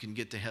God, and you can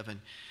get to heaven.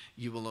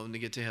 You will only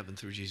get to heaven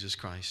through Jesus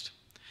Christ.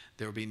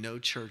 There will be no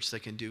church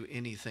that can do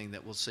anything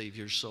that will save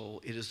your soul.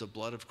 It is the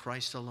blood of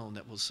Christ alone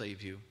that will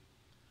save you.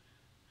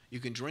 You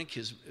can drink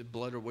his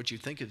blood, or what you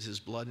think is his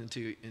blood,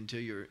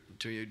 until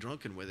you're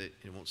drunken with it.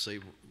 It won't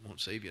save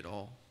you at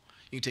all.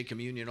 You can take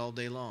communion all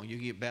day long. You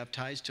can get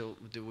baptized till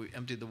we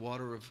empty the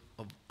water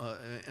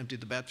empty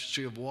the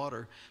baptistry of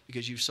water,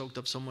 because you've soaked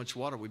up so much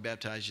water. We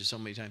baptized you so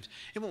many times.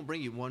 It won't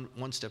bring you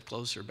one step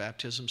closer.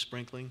 Baptism,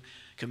 sprinkling,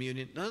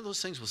 communion, none of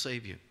those things will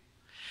save you.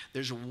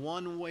 There's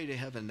one way to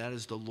heaven. That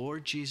is the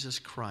Lord Jesus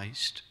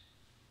Christ.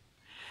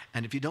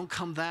 And if you don't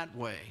come that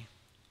way,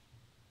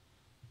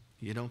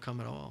 you don't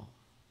come at all.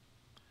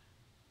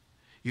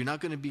 You're not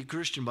going to be a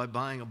Christian by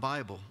buying a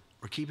Bible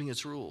or keeping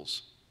its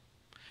rules.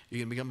 You're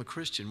going to become a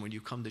Christian when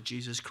you come to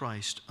Jesus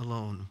Christ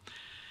alone.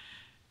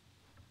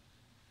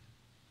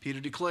 Peter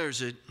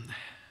declares it.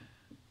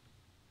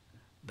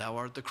 Thou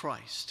art the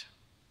Christ,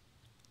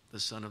 the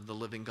Son of the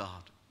living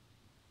God.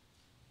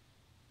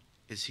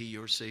 Is he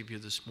your Savior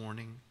this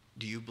morning?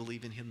 Do you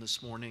believe in him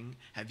this morning?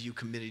 Have you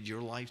committed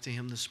your life to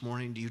him this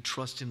morning? Do you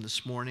trust him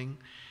this morning?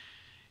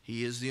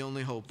 He is the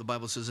only hope. The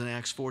Bible says in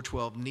Acts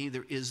 4:12,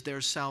 neither is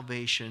there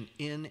salvation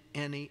in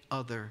any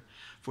other,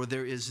 for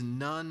there is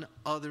none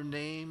other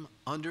name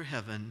under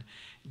heaven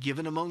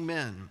given among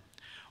men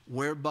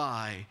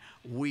whereby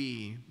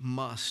we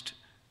must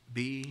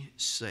be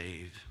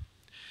saved.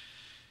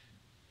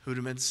 Who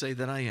do men say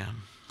that I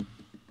am?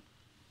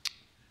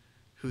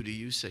 Who do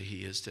you say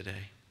he is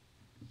today?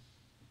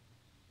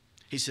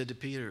 He said to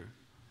Peter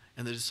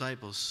and the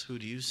disciples, who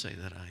do you say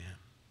that I am?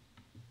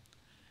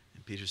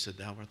 And Peter said,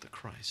 thou art the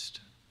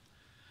Christ,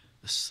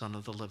 the Son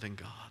of the living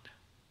God.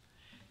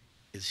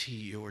 Is he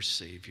your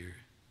Savior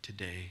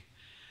today?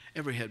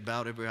 Every head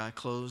bowed, every eye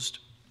closed.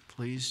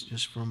 Please,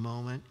 just for a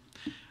moment.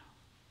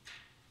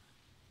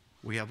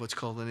 We have what's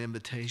called an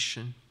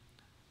invitation.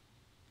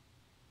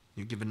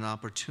 You're given an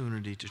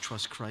opportunity to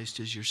trust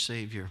Christ as your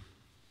Savior.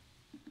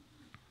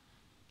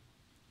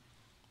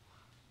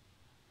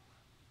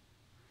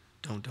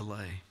 Don't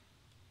delay.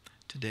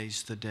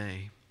 Today's the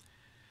day.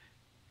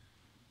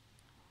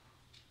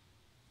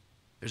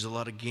 There's a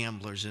lot of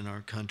gamblers in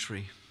our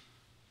country.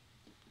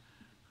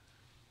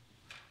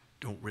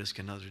 Don't risk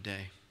another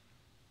day.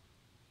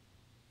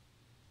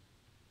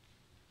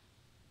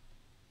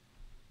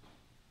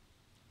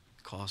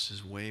 The cost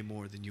is way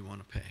more than you want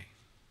to pay.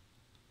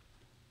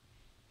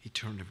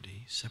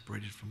 Eternity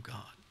separated from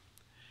God.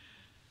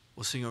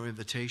 We'll sing our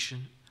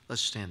invitation.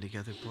 Let's stand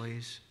together,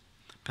 please.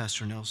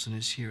 Pastor Nelson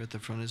is here at the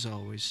front as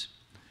always.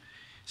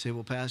 Say,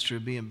 well, Pastor,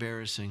 it'd be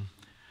embarrassing.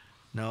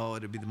 No,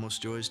 it'd be the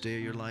most joyous day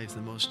of your life,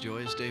 the most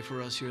joyous day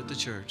for us here at the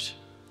church.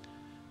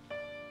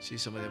 See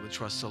somebody that would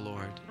trust the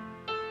Lord.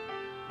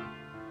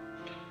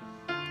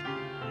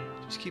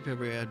 Just keep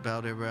every head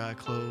bowed, every eye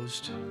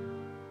closed.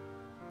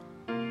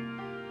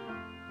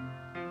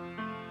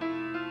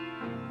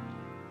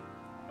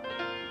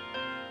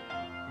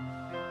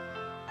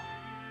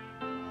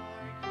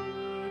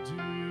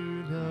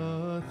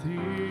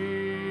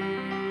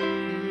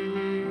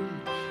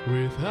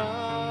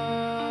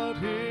 Without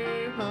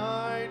him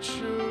I'd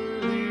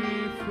surely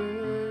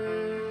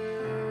fail.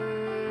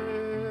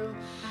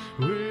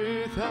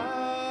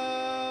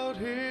 Without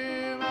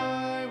him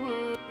I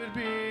would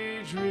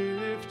be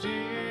drifting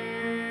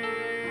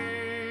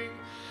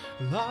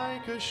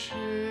like a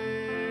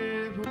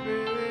ship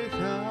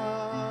without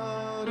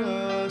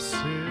a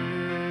sail.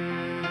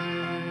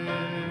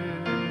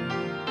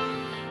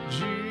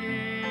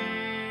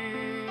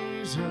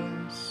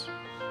 Jesus,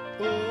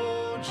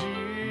 oh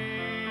Jesus.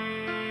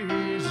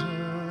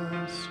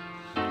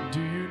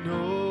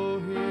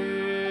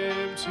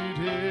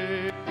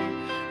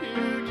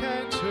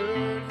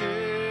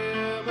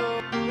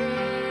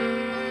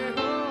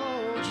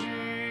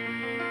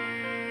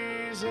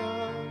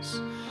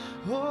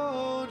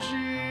 Oh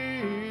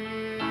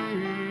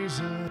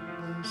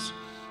Jesus,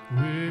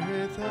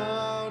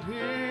 without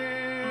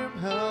him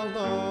how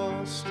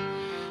lost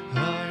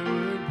I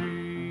would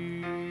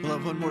be. We'll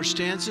have one more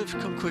stanza.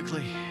 Come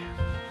quickly.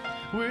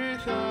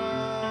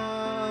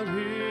 Without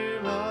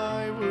him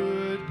I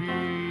would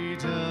be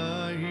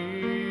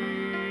dying.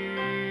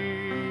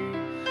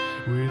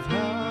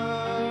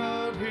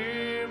 Without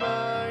him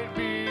I'd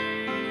be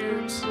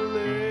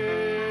enslaved.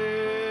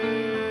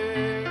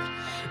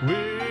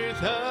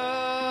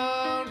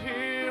 Without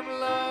him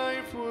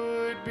life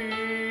would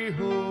be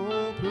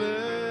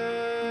hopeless,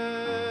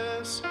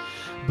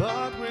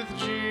 but with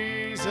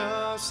Jesus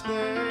Jesus,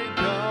 thank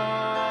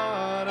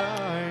God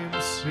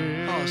I'm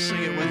saved. Oh,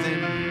 sing it with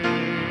him.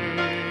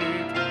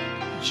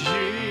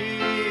 Jesus,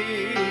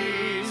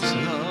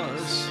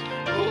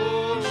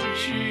 oh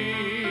Jesus,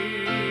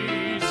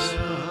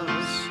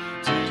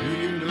 do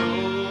you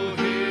know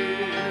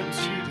him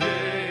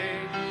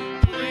today?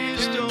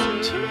 Please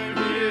don't turn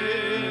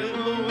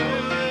him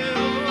away.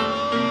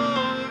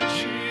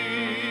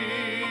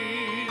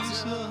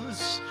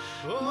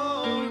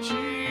 Oh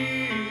Jesus,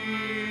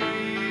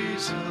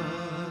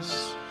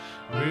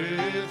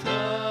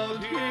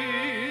 without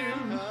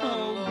him how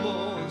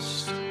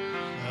lost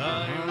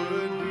I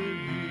would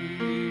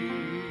be.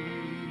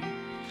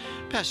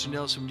 Pastor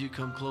Nelson, would you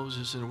come close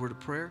us in a word of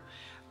prayer?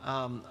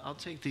 I'll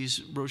take these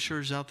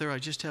brochures out there. I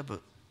just have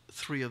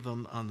 3 of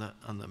them on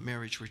the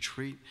marriage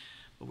retreat,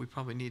 but we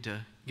probably need to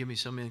give me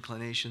some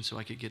inclination so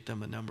I could get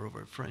them a number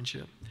over at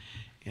Friendship.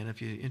 And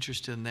if you're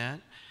interested in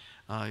that,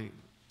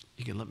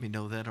 you can let me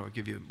know that, or I'll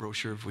give you a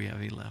brochure if we have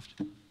any left.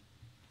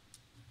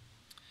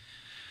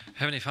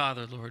 Heavenly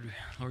Father, Lord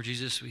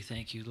Jesus, we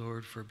thank you,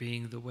 Lord, for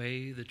being the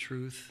way, the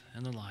truth,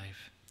 and the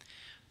life,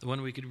 the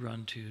one we could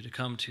run to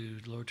come to,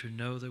 Lord, to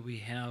know that we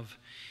have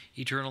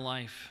eternal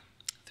life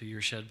through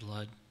your shed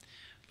blood.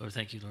 Lord,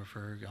 thank you, Lord,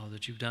 for all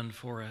that you've done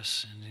for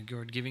us, and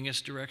Lord, giving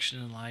us direction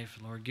in life,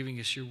 Lord, giving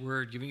us your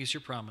word, giving us your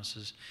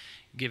promises,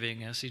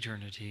 giving us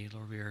eternity.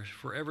 Lord, we are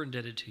forever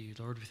indebted to you.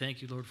 Lord, we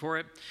thank you, Lord, for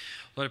it.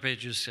 Lord, I pray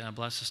just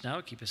bless us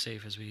now, keep us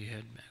safe as we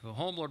go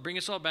home. Lord, bring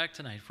us all back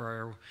tonight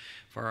for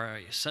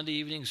our Sunday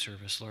evening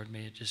service. Lord,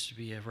 may it just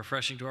be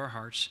refreshing to our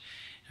hearts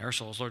and our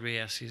souls. Lord, we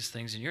ask these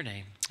things in your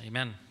name.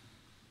 Amen.